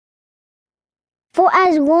For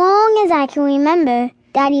as long as I can remember,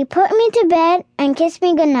 Daddy put me to bed and kissed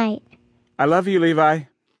me goodnight. I love you, Levi.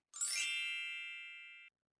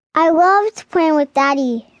 I loved playing with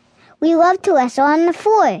Daddy. We loved to wrestle on the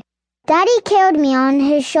floor. Daddy carried me on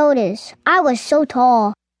his shoulders. I was so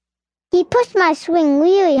tall. He pushed my swing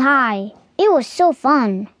really high. It was so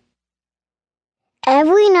fun.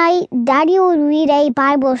 Every night, Daddy would read a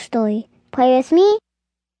Bible story, play with me,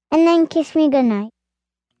 and then kiss me goodnight.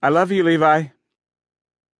 I love you, Levi.